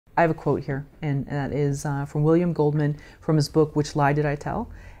I have a quote here, and that is from William Goldman from his book, Which Lie Did I Tell?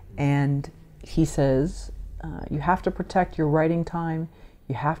 And he says, you have to protect your writing time,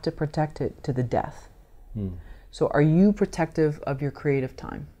 you have to protect it to the death. So are you protective of your creative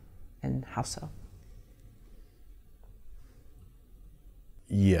time, and how so?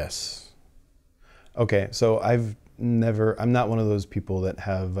 Yes. Okay, so I'm not one of those people that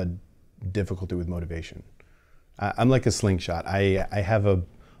have a difficulty with motivation. I'm like a slingshot.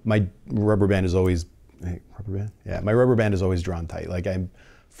 My rubber band is always, my rubber band is always drawn tight. Like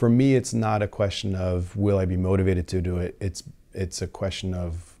for me, it's not a question of will I be motivated to do it. It's a question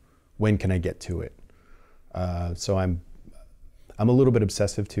of when can I get to it. So I'm a little bit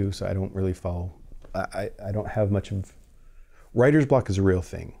obsessive too, so I don't really follow. I don't have much of, writer's block is a real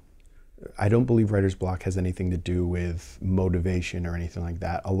thing. I don't believe writer's block has anything to do with motivation or anything like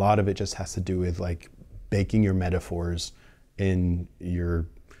that. A lot of it just has to do with like baking your metaphors in your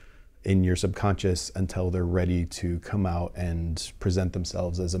subconscious until they're ready to come out and present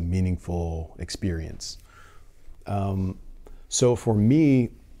themselves as a meaningful experience. So for me,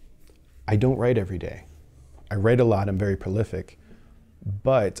 I don't write every day. I write a lot, I'm very prolific,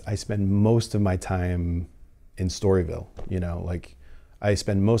 but I spend most of my time in Storyville, like I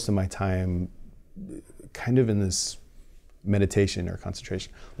spend most of my time kind of in this meditation or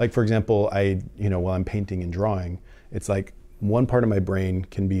concentration. Like for example, while I'm painting and drawing, it's like one part of my brain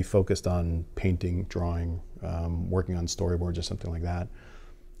can be focused on painting, drawing, working on storyboards or something like that.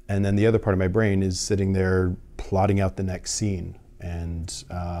 And then the other part of my brain is sitting there plotting out the next scene and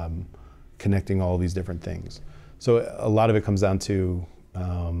connecting all these different things. So a lot of it comes down to,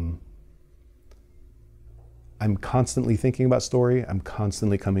 I'm constantly thinking about story. I'm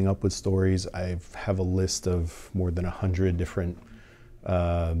constantly coming up with stories. I have a list of more than 100 different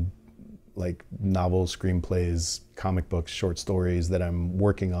like novels, screenplays, comic books, short stories that I'm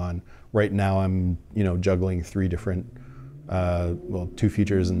working on. Right now I'm juggling 3 different, 2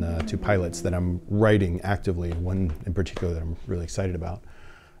 features and 2 pilots that I'm writing actively, one in particular that I'm really excited about.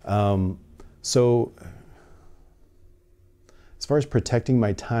 So as far as protecting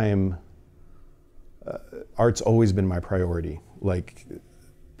my time, art's always been my priority. Like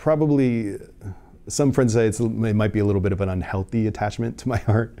probably some friends say it might be a little bit of an unhealthy attachment to my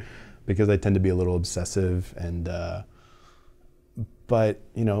art because I tend to be a little obsessive and but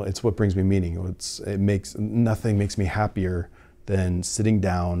it's what brings me meaning. Nothing makes me happier than sitting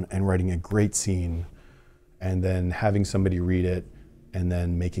down and writing a great scene and then having somebody read it and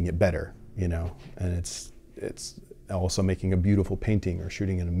then making it better, and it's also making a beautiful painting or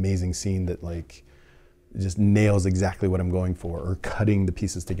shooting an amazing scene that like just nails exactly what I'm going for, or cutting the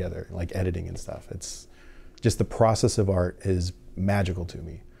pieces together, like editing and stuff. It's just the process of art is magical to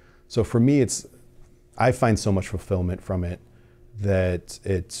me. So for me, I find so much fulfillment from it that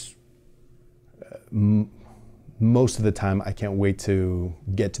it's most of the time I can't wait to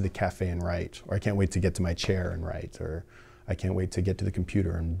get to the cafe and write, or I can't wait to get to my chair and write, or I can't wait to get to the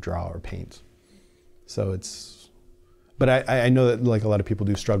computer and draw or paint. So but I know that like a lot of people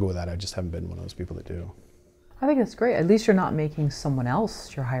do struggle with that. I just haven't been one of those people that do. I think that's great. At least you're not making someone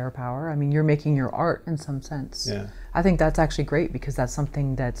else your higher power. I mean, you're making your art in some sense. Yeah. I think that's actually great because that's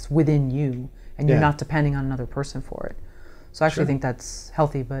something that's within you and you're not depending on another person for it. So I actually think that's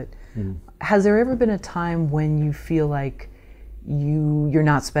healthy, but has there ever been a time when you feel like you're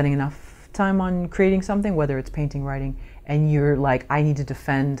not spending enough time on creating something, whether it's painting, writing, and you're like, I need to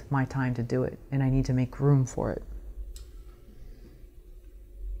defend my time to do it and I need to make room for it?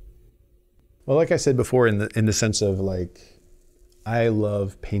 Well, like I said before, in the sense of like, I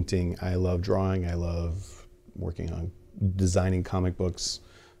love painting, I love drawing, I love working on designing comic books,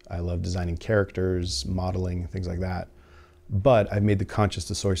 I love designing characters, modeling, things like that. But I've made the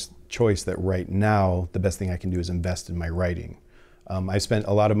conscious choice that right now, the best thing I can do is invest in my writing. I spent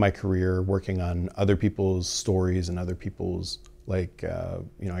a lot of my career working on other people's stories and other people's, like, I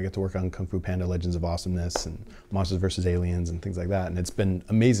get to work on Kung Fu Panda Legends of Awesomeness and Monsters vs. Aliens and things like that. And it's been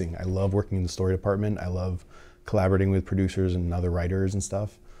amazing. I love working in the story department. I love collaborating with producers and other writers and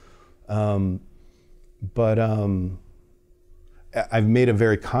stuff. But I've made a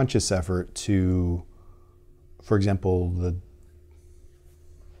very conscious effort to, for example,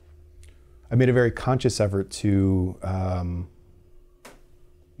 I made a very conscious effort to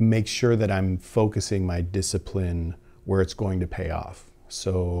make sure that I'm focusing my discipline where it's going to pay off.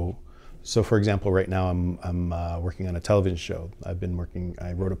 So for example, right now I'm working on a television show. I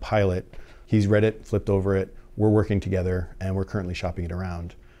wrote a pilot. He's read it, flipped over it. We're working together and we're currently shopping it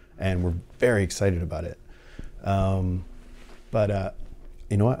around. And we're very excited about it. But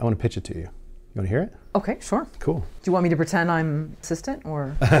you know what? I want to pitch it to you. You want to hear it? Okay, sure. Cool. Do you want me to pretend I'm assistant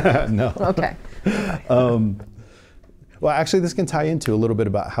or? No. Okay. Well, actually, this can tie into a little bit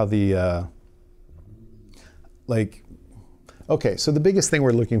about how the, okay, so the biggest thing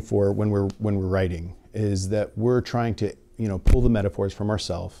we're looking for when we're writing is that we're trying to, pull the metaphors from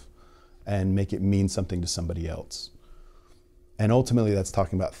ourselves and make it mean something to somebody else. And ultimately, that's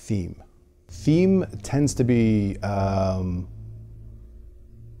talking about theme. Theme tends to be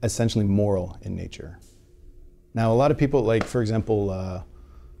essentially moral in nature. Now, a lot of people, like, for example,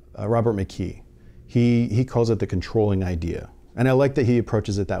 Robert McKee, he calls it the controlling idea. And I like that he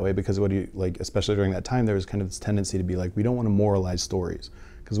approaches it that way because especially during that time, there was kind of this tendency to be like, we don't want to moralize stories.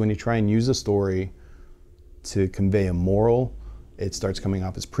 Because when you try and use a story to convey a moral, it starts coming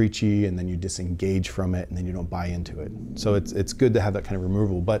off as preachy, and then you disengage from it, and then you don't buy into it. So it's good to have that kind of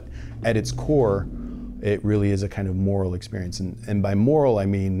removal. But at its core, it really is a kind of moral experience. And by moral, I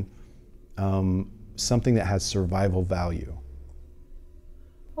mean something that has survival value.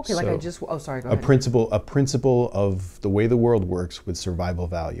 Okay, So, sorry, go ahead. A principle of the way the world works with survival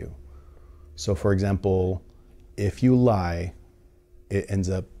value. So for example, if you lie, it ends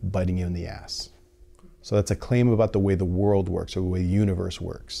up biting you in the ass. So that's a claim about the way the world works or the way the universe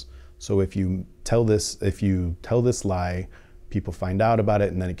works. So if you tell this lie, people find out about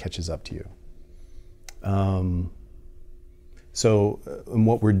it and then it catches up to you. And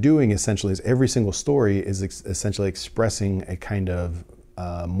what we're doing essentially is every single story is essentially expressing a kind of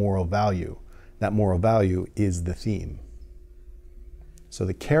moral value. That moral value is the theme. So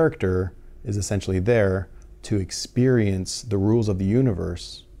the character is essentially there to experience the rules of the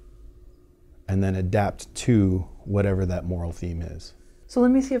universe and then adapt to whatever that moral theme is. So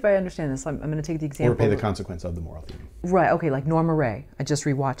let me see if I understand this. I'm going to take the example. Or pay the consequence of the moral theme. Right, okay, like Norma Ray. I just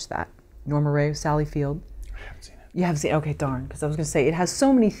rewatched that. Norma Ray, Sally Field. I haven't seen it. You haven't seen it? Okay, darn. Because I was going to say, it has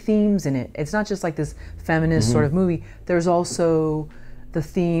so many themes in it. It's not just like this feminist sort of movie. There's also the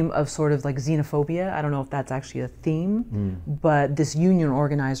theme of sort of like xenophobia. I don't know if that's actually a theme, but this union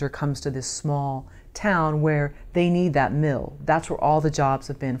organizer comes to this small town where they need that mill. That's where all the jobs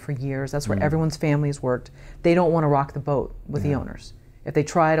have been for years. That's where everyone's families worked. They don't want to rock the boat with the owners. If they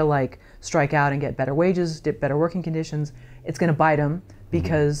try to like strike out and get better wages, get better working conditions, it's going to bite them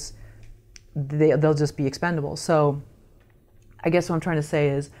because they'll just be expendable. So I guess what I'm trying to say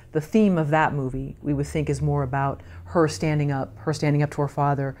is the theme of that movie we would think is more about her standing up to her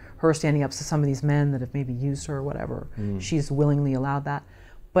father, her standing up to some of these men that have maybe used her or whatever. She's willingly allowed that.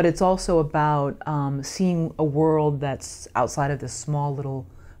 But it's also about seeing a world that's outside of this small little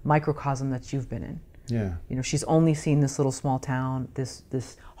microcosm that you've been in. Yeah. She's only seen this little small town, this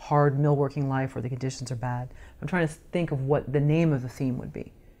hard mill working life where the conditions are bad. I'm trying to think of what the name of the theme would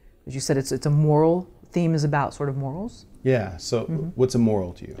be. As you said, it's a moral theme, is about sort of morals. Yeah, so what's a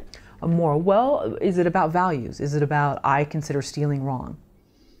moral to you? A moral, well, is it about values? Is it about I consider stealing wrong?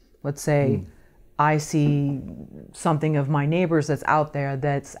 Let's say I see something of my neighbor's that's out there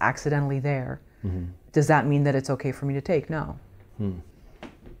that's accidentally there. Does that mean that it's okay for me to take? No.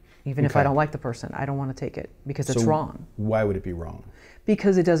 Even if I don't like the person, I don't want to take it because it's wrong. Why would it be wrong?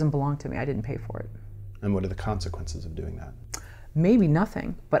 Because it doesn't belong to me. I didn't pay for it. And what are the consequences of doing that? Maybe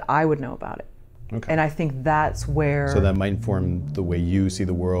nothing, but I would know about it. Okay. And I think that's where... So that might inform the way you see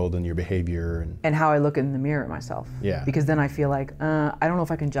the world and your behavior. And how I look in the mirror at myself. Yeah. Because then I feel like, I don't know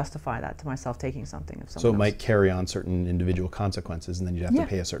if I can justify that to myself taking something of someone So it else. might carry on certain individual consequences and then you'd have to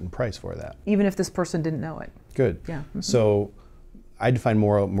pay a certain price for that. Even if this person didn't know it. Good. Yeah. So I define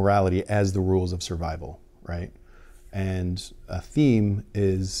morality as the rules of survival, right? And a theme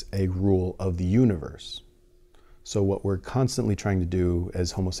is a rule of the universe. So what we're constantly trying to do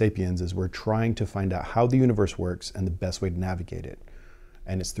as Homo sapiens is we're trying to find out how the universe works and the best way to navigate it.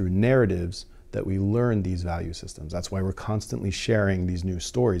 And it's through narratives that we learn these value systems. That's why we're constantly sharing these new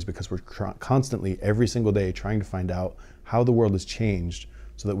stories, because we're constantly, every single day, trying to find out how the world has changed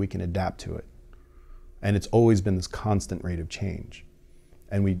so that we can adapt to it. And it's always been this constant rate of change.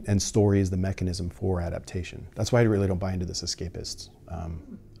 And story is the mechanism for adaptation. That's why I really don't buy into this escapist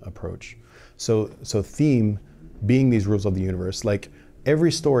approach. So theme being these rules of the universe, like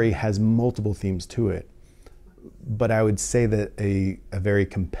every story has multiple themes to it, but I would say that a very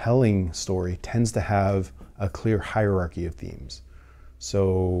compelling story tends to have a clear hierarchy of themes.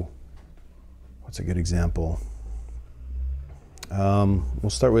 So what's a good example? We'll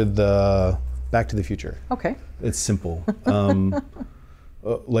start with Back to the Future. Okay. It's simple.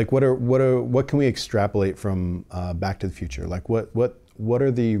 Like what can we extrapolate from Back to the Future? Like what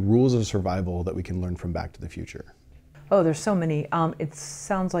are the rules of survival that we can learn from Back to the Future? Oh, there's so many. It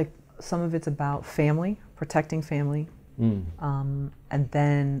sounds like some of it's about family, protecting family, and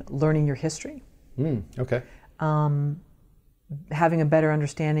then learning your history. Okay. Having a better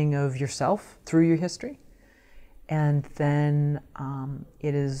understanding of yourself through your history. And then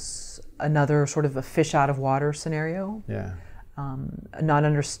it is another sort of a fish out of water scenario. Yeah. Not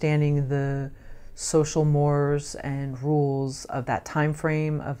understanding the social mores and rules of that time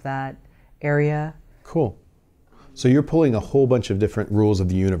frame, of that area. Cool. So you're pulling a whole bunch of different rules of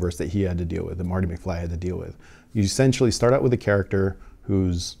the universe that he had to deal with, that Marty McFly had to deal with. You essentially start out with a character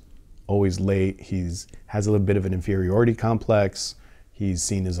who's always late. Has a little bit of an inferiority complex. He's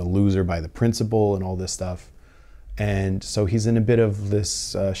seen as a loser by the principal and all this stuff. And so he's in a bit of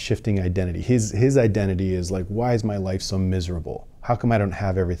this shifting identity. His identity is like, why is my life so miserable? How come I don't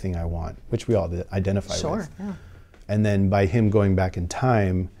have everything I want? Which we all identify with. Sure, yeah. And then by him going back in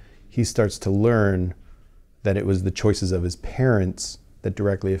time, he starts to learn that it was the choices of his parents that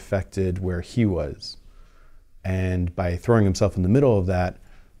directly affected where he was. And by throwing himself in the middle of that,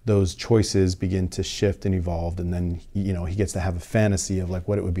 those choices begin to shift and evolve, and then he gets to have a fantasy of like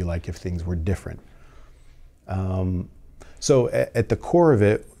what it would be like if things were different. So at the core of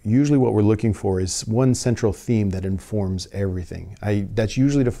it, usually what we're looking for is one central theme that informs everything. That's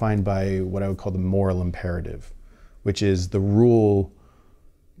usually defined by what I would call the moral imperative, which is the rule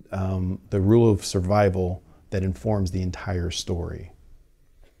of survival that informs the entire story.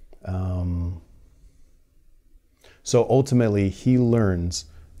 So ultimately, he learns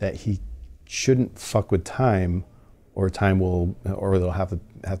that he shouldn't fuck with time, or they'll have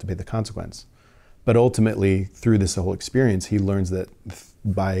to pay the consequence. But ultimately, through this whole experience, he learns that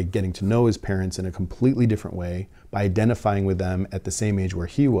by getting to know his parents in a completely different way, by identifying with them at the same age where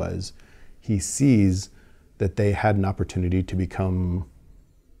he was, he sees that they had an opportunity to become,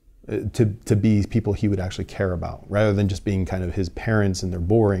 to be people he would actually care about. Rather than just being kind of his parents and they're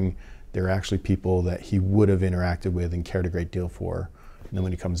boring, they're actually people that he would have interacted with and cared a great deal for. And then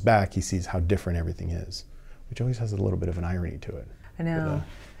when he comes back, he sees how different everything is, which always has a little bit of an irony to it. I know.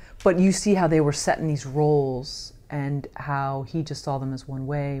 But you see how they were set in these roles and how he just saw them as one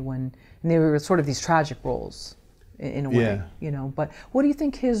way and they were sort of these tragic roles in a way, But what do you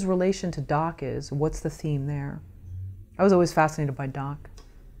think his relation to Doc is? What's the theme there? I was always fascinated by Doc.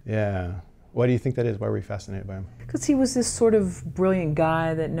 Yeah. Why do you think that is? Why were you fascinated by him? Because he was this sort of brilliant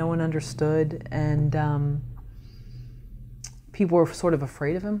guy that no one understood, and people were sort of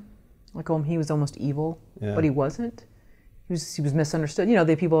afraid of him. Like, he was almost evil, but he wasn't. He was misunderstood.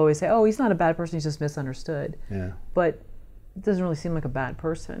 People always say, oh, he's not a bad person, he's just misunderstood. Yeah. But it doesn't really seem like a bad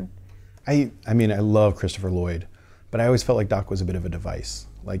person. I mean, I love Christopher Lloyd, but I always felt like Doc was a bit of a device.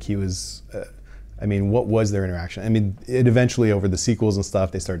 Like he was, what was their interaction? I mean, it eventually, over the sequels and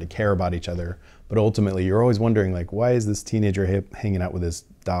stuff, they started to care about each other. But ultimately, you're always wondering, like, why is this teenager hanging out with this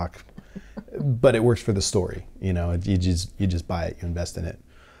Doc? But it works for the story, you just buy it, you invest in it.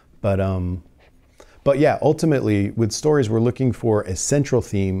 But yeah, ultimately, with stories, we're looking for a central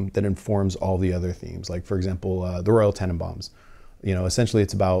theme that informs all the other themes. Like, for example, the Royal Tenenbaums. Essentially,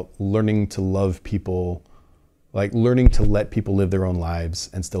 it's about learning to love people, like learning to let people live their own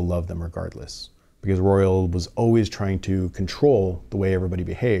lives and still love them regardless. Because Royal was always trying to control the way everybody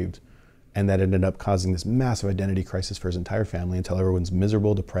behaved, and that ended up causing this massive identity crisis for his entire family until everyone's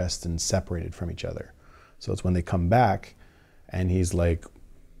miserable, depressed, and separated from each other. So it's when they come back, and he's like,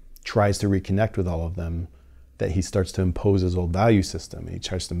 tries to reconnect with all of them, that he starts to impose his old value system. He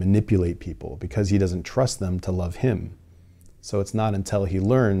tries to manipulate people because he doesn't trust them to love him. So it's not until he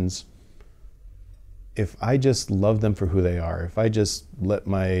learns, if I just love them for who they are, if I just let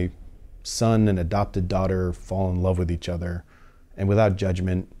my son and adopted daughter fall in love with each other and without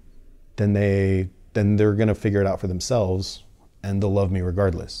judgment, then they're gonna figure it out for themselves and they'll love me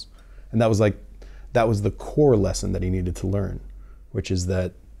regardless. And that was the core lesson that he needed to learn, which is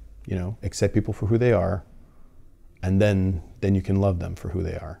that, accept people for who they are, and then you can love them for who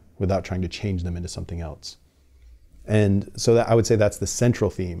they are without trying to change them into something else. And so I would say that's the central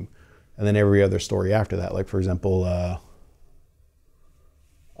theme. And then every other story after that, like for example,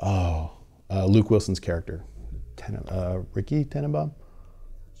 Luke Wilson's character, Ricky Tenenbaum?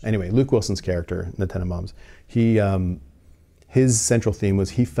 Anyway, Luke Wilson's character in the Tenenbaums, his central theme was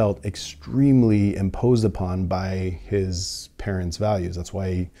he felt extremely imposed upon by his parents' values. That's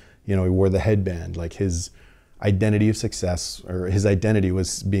why he wore the headband. Like his identity of success, or his identity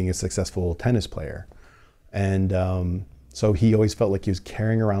was being a successful tennis player. And so he always felt like he was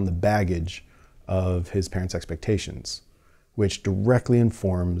carrying around the baggage of his parents' expectations, which directly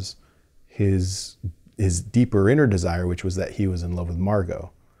informs his deeper inner desire, which was that he was in love with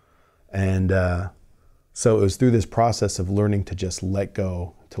Margot. And so it was through this process of learning to just let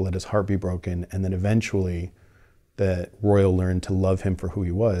go, to let his heart be broken, and then eventually that Royal learned to love him for who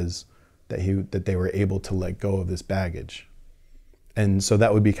he was, that they were able to let go of this baggage. And so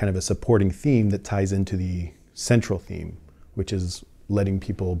that would be kind of a supporting theme that ties into the central theme, which is letting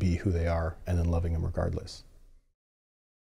people be who they are and then loving them regardless.